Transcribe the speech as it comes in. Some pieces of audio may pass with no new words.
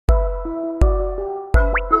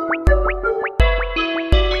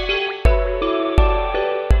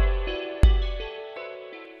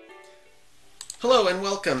Hello and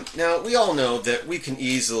welcome. Now, we all know that we can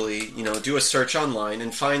easily, do a search online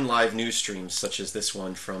and find live news streams such as this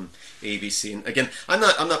one from ABC. And again, I'm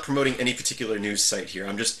not promoting any particular news site here.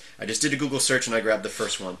 I just did a Google search and I grabbed the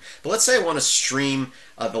first one. But let's say I want to stream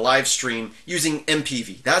the live stream using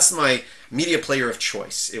MPV. That's my media player of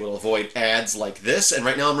choice. It will avoid ads like this. And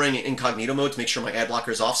right now I'm running in incognito mode to make sure my ad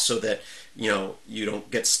blocker is off so that you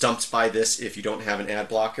don't get stumped by this if you don't have an ad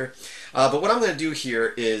blocker. But what I'm going to do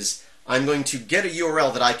here is I'm going to get a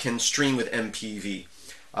URL that I can stream with MPV.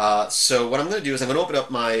 So what I'm going to do is I'm going to open up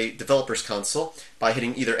my developers console by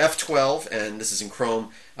hitting either F12, and this is in Chrome,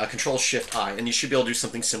 Control-Shift-I, and you should be able to do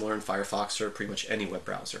something similar in Firefox or pretty much any web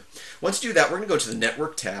browser. Once you do that, we're going to go to the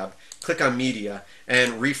Network tab, click on Media,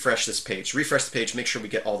 and refresh this page. Refresh the page, make sure we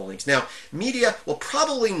get all the links. Now, Media will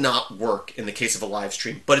probably not work in the case of a live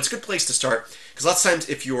stream, but it's a good place to start, because lots of times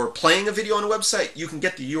if you're playing a video on a website, you can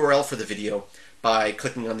get the URL for the video by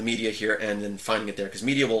clicking on the media here and then finding it there, because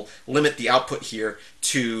media will limit the output here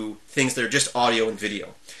to things that are just audio and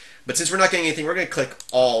video. But since we're not getting anything, we're going to click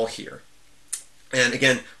all here. And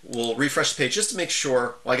again, we'll refresh the page just to make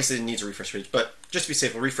sure, well, I guess it needs a refresh page, but just to be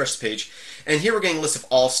safe, we'll refresh the page. And here we're getting a list of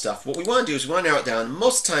all stuff. What we want to do is we want to narrow it down.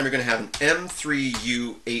 Most of the time you're going to have an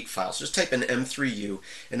M3U8 file. So just type in M3U,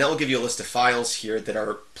 and that will give you a list of files here that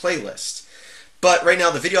are playlists. But right now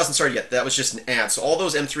the video hasn't started yet. That was just an ad. So all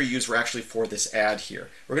those M3Us were actually for this ad here.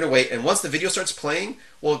 We're going to wait, and once the video starts playing,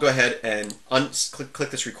 we'll go ahead and click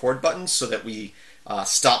this record button so that we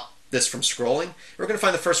stop this from scrolling. We're going to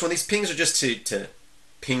find the first one. These pings are just to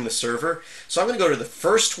ping the server. So I'm going to go to the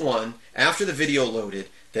first one after the video loaded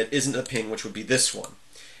that isn't a ping, which would be this one.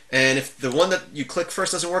 And if the one that you click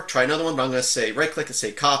first doesn't work, try another one, but I'm going to say right-click and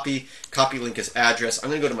say copy. Copy link as address. I'm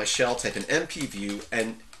going to go to my shell, type in MPV,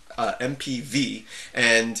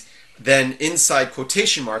 and then inside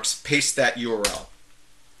quotation marks, paste that URL.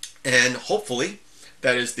 And hopefully,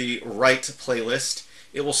 that is the right playlist.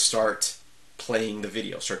 It will start playing the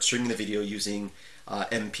video, start streaming the video using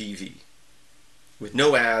MPV. With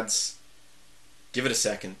no ads. Give it a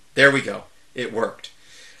second. There we go. It worked.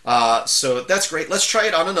 So that's great. Let's try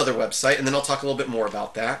it on another website, and then I'll talk a little bit more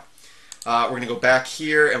about that. We're going to go back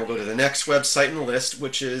here, and we'll go to the next website in the list,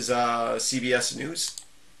 which is CBS News.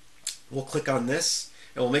 We'll click on this,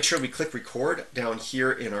 and we'll make sure we click record down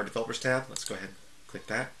here in our developers tab. Let's go ahead and click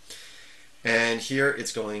that. And here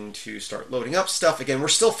it's going to start loading up stuff. Again, we're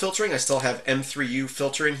still filtering. I still have M3U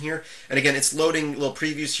filter in here. And again, it's loading little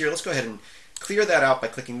previews here. Let's go ahead and clear that out by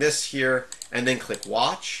clicking this here, and then click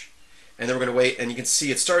watch. And then we're going to wait, and you can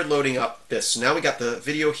see it started loading up this. So now we got the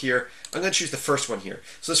video here. I'm going to choose the first one here.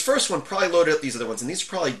 So this first one probably loaded up these other ones, and these are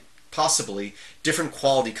probably possibly different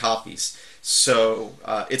quality copies. So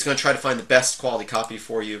it's going to try to find the best quality copy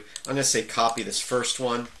for you. I'm going to say copy this first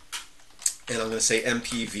one, and I'm going to say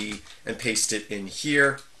MPV and paste it in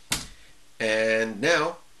here. And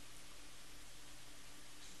now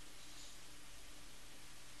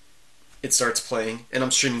it starts playing, and I'm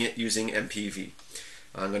streaming it using MPV.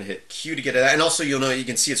 I'm going to hit Q to get it out. And also, you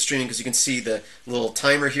can see it's streaming because you can see the little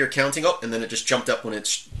timer here counting up, and then it just jumped up when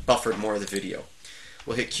it's buffered more of the video.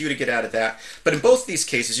 We'll hit Q to get out of that. But in both these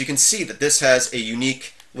cases, you can see that this has a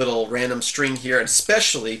unique little random string here, and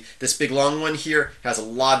especially this big long one here has a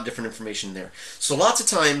lot of different information there. So lots of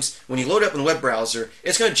times when you load up in a web browser,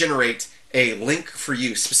 it's going to generate a link for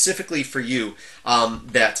you, specifically for you,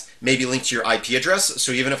 that may be linked to your IP address.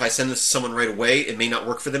 So even if I send this to someone right away, it may not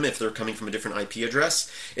work for them if they're coming from a different IP address.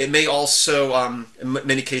 It may also, in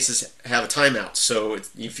many cases, have a timeout. So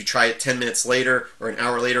if you try it 10 minutes later, or an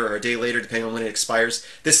hour later, or a day later, depending on when it expires,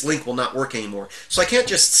 this link will not work anymore. So I can't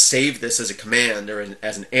just save this as a command or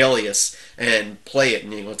as an alias and play it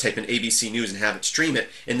and type in ABC News and have it stream it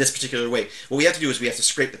in this particular way. What we have to do is we have to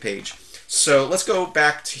scrape the page. So let's go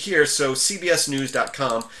back to here. So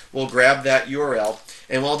cbsnews.com, we'll grab that URL,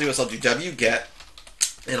 and what I'll do is I'll do wget,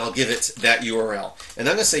 and I'll give it that URL. And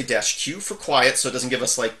I'm going to say -Q for quiet, so it doesn't give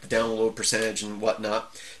us like the download percentage and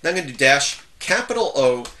whatnot. Then I'm going to do dash, capital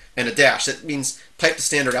O, and a dash. That means pipe the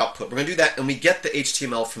standard output. We're going to do that, and we get the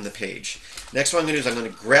HTML from the page. Next, what I'm going to do is I'm going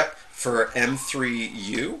to grep for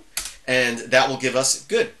M3U. And that will give us,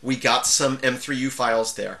 good, we got some M3U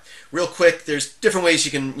files there. Real quick, there's different ways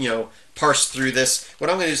you can, parse through this. What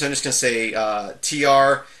I'm going to do is I'm just going to say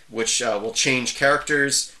TR, which will change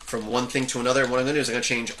characters from one thing to another. And what I'm going to do is I'm going to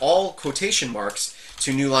change all quotation marks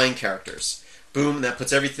to new line characters. Boom, and that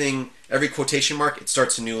puts everything, every quotation mark, it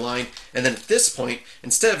starts a new line. And then at this point,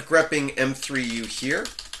 instead of grepping M3U here,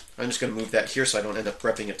 I'm just going to move that here so I don't end up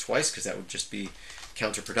grepping it twice, because that would just be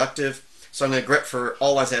counterproductive. So I'm going to grep for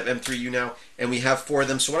all lines I have M3U now, and we have 4 of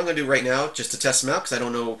them. So what I'm going to do right now, just to test them out, because I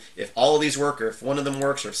don't know if all of these work or if one of them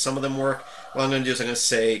works or if some of them work, what I'm going to do is I'm going to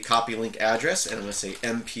say copy link address, and I'm going to say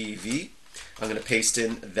MPV. I'm going to paste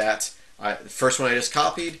in that the first one I just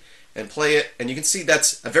copied and play it, and you can see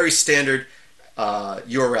that's a very standard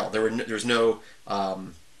URL. There's no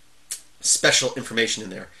special information in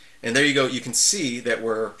there. And there you go. You can see that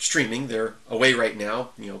we're streaming. They're away right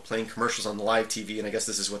now, playing commercials on the live TV, and I guess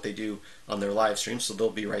this is what they do on their live stream, so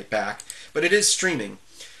they'll be right back. But it is streaming.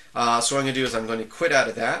 So what I'm going to do is I'm going to quit out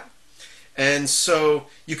of that. And so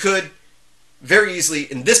you could very easily,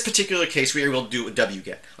 in this particular case, we are able to do a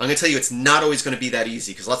wget. I'm going to tell you it's not always going to be that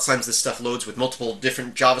easy, because lots of times this stuff loads with multiple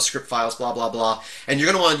different JavaScript files, blah, blah, blah, and you're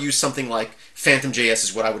going to want to use something like Phantom.js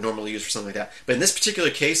is what I would normally use for something like that. But in this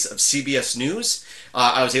particular case of CBS News,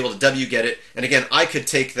 I was able to wget it, and again, I could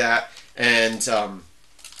take that and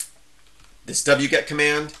this wget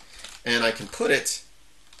command, and I can put it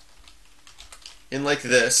in like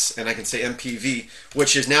this, and I can say MPV,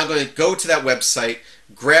 which is now going to go to that website,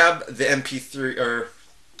 grab the MP3,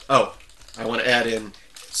 I want to add in,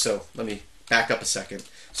 so let me back up a second.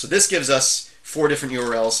 So this gives us 4 different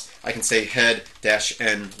URLs. I can say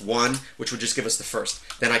head-n1, which would just give us the first.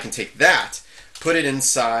 Then I can take that, put it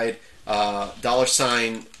inside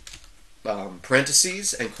 $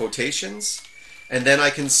 parentheses and quotations, and then I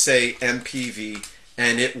can say MPV,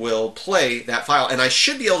 and it will play that file. And I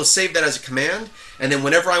should be able to save that as a command, and then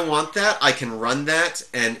whenever I want that, I can run that,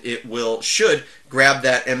 and it should grab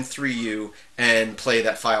that M3U and play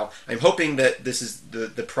that file. I'm hoping that this is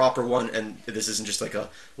the proper one, and this isn't just like a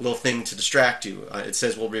little thing to distract you. It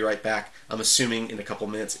says we'll be right back. I'm assuming in a couple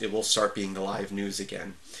minutes it will start being the live news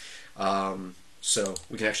again. So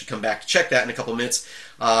we can actually come back to check that in a couple minutes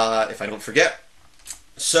if I don't forget.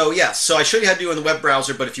 So yeah, so I showed you how to do it in the web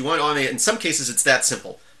browser, but if you want to automate it, in some cases it's that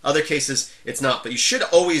simple. Other cases it's not, but you should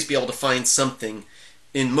always be able to find something,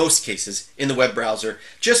 in most cases, in the web browser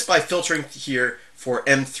just by filtering here for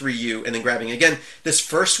M3U and then grabbing. Again, this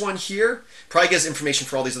first one here probably gives information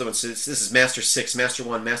for all these other ones. So this is Master 6, Master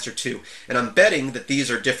 1, Master 2, and I'm betting that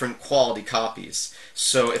these are different quality copies.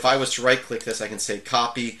 So if I was to right click this, I can say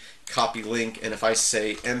copy, copy link, and if I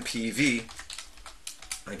say MPV,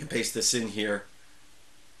 I can paste this in here.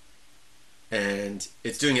 And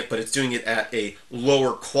it's doing it, but it's doing it at a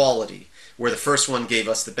lower quality, where the first one gave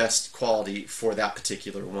us the best quality for that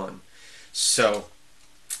particular one. So,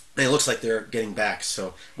 and it looks like they're getting back.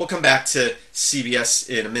 So we'll come back to CBS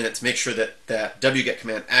in a minute to make sure that that wget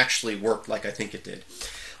command actually worked like I think it did.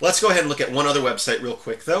 Let's go ahead and look at one other website real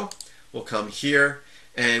quick though. We'll come here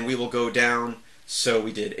and we will go down. So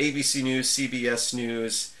we did ABC News, CBS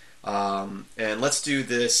News, and let's do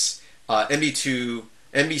this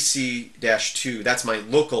NBC-2, that's my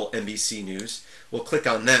local NBC News. We'll click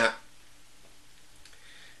on that,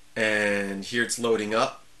 and here it's loading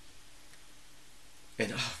up.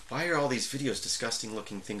 And why are all these videos disgusting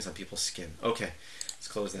looking things on people's skin? Okay, let's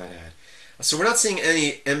close that ad. So we're not seeing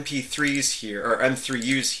any MP3s here, or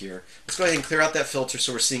M3Us here. Let's go ahead and clear out that filter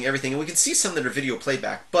so we're seeing everything. And we can see some that are video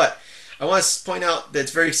playback, but I want to point out that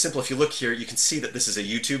it's very simple. If you look here, you can see that this is a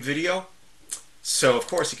YouTube video. So of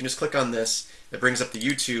course you can just click on this. It brings up the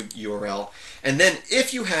YouTube URL. And then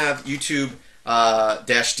if you have YouTube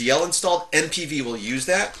 -DL installed, MPV will use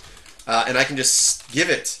that. And I can just give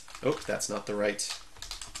it, oh, that's not the right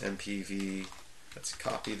MPV. Let's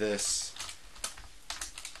copy this.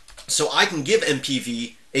 So I can give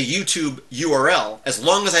MPV a YouTube URL as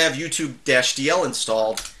long as I have YouTube-DL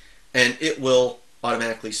installed, and it will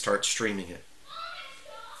automatically start streaming it.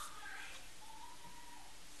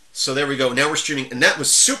 So there we go. Now we're streaming, and that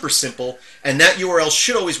was super simple. And that URL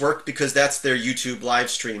should always work because that's their YouTube live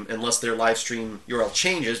stream, unless their live stream URL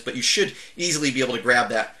changes. But you should easily be able to grab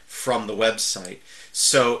that from the website.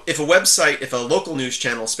 So if a website, if a local news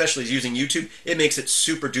channel especially is using YouTube, it makes it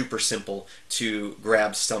super duper simple to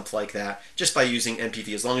grab stuff like that just by using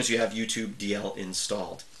MPV, as long as you have YouTube-DL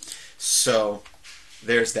installed. So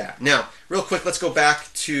there's that. Now, real quick, let's go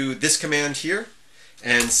back to this command here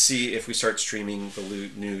and see if we start streaming the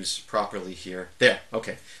news properly here. There,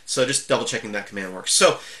 okay. So just double checking that command works.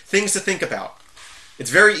 So things to think about. It's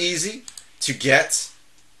very easy to get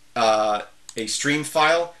a stream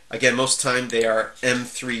file. Again, most of the time they are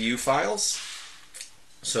M3U files.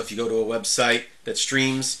 So if you go to a website that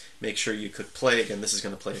streams, make sure you click play. Again, this is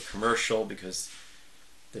going to play a commercial because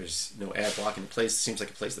there's no ad blocking. It seems like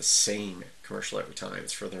it plays the same commercial every time.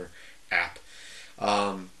 It's for their app.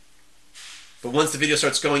 But once the video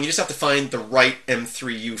starts going, you just have to find the right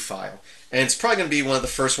M3U file. And it's probably going to be one of the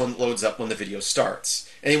first one that loads up when the video starts.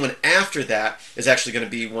 Anyone after that is actually going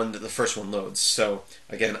to be one that the first one loads. So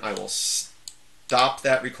again, I will stop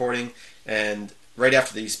that recording, and right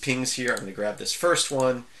after these pings here, I'm going to grab this first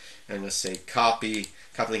one, and I'm going to say copy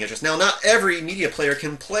link address. Now, not every media player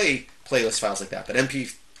can play playlist files like that, but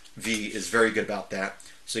MPV is very good about that.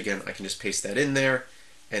 So again, I can just paste that in there,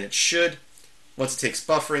 and it should, once it takes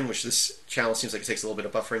buffering, which this channel seems like it takes a little bit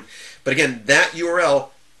of buffering, but again, that URL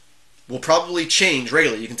will probably change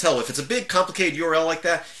regularly. You can tell if it's a big complicated URL like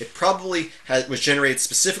that, it probably was generated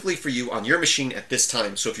specifically for you on your machine at this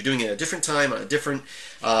time. So if you're doing it at a different time on a different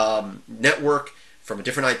network from a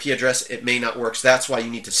different IP address, it may not work. So that's why you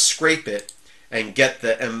need to scrape it and get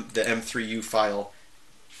the M3U file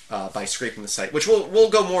by scraping the site, which we'll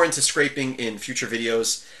go more into scraping in future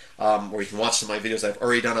videos, where you can watch some of my videos I've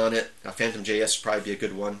already done on it. Phantom.js would probably be a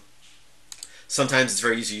good one. Sometimes it's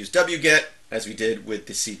very easy to use wget, as we did with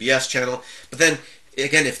the CBS channel. But then,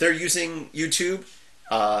 again, if they're using YouTube,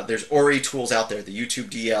 there's already tools out there. The YouTube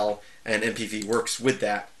DL and MPV works with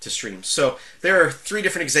that to stream. So there are 3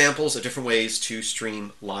 different examples of different ways to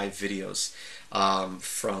stream live videos.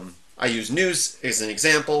 I use news as an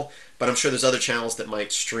example, but I'm sure there's other channels that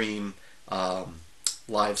might stream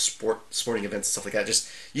live sporting events and stuff like that. Just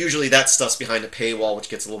usually that stuff's behind a paywall, which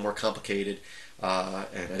gets a little more complicated.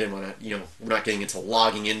 And I didn't want to, we're not getting into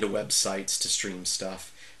logging into websites to stream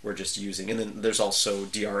stuff. We're just using, and then there's also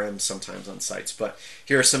DRM sometimes on sites. But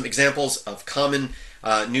here are some examples of common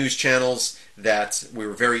news channels that we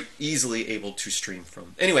were very easily able to stream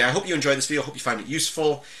from. Anyway, I hope you enjoyed this video. I hope you find it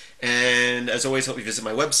useful. And as always, I hope you visit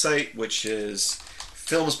my website, which is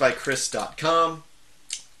filmsbychris.com.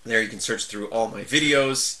 There you can search through all my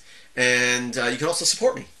videos. And you can also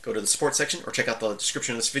support me. Go to the support section or check out the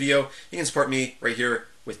description of this video. You can support me right here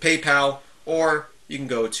with PayPal, or you can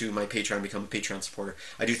go to my Patreon and become a Patreon supporter.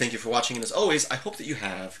 I do thank you for watching, and as always, I hope that you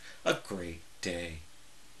have a great day.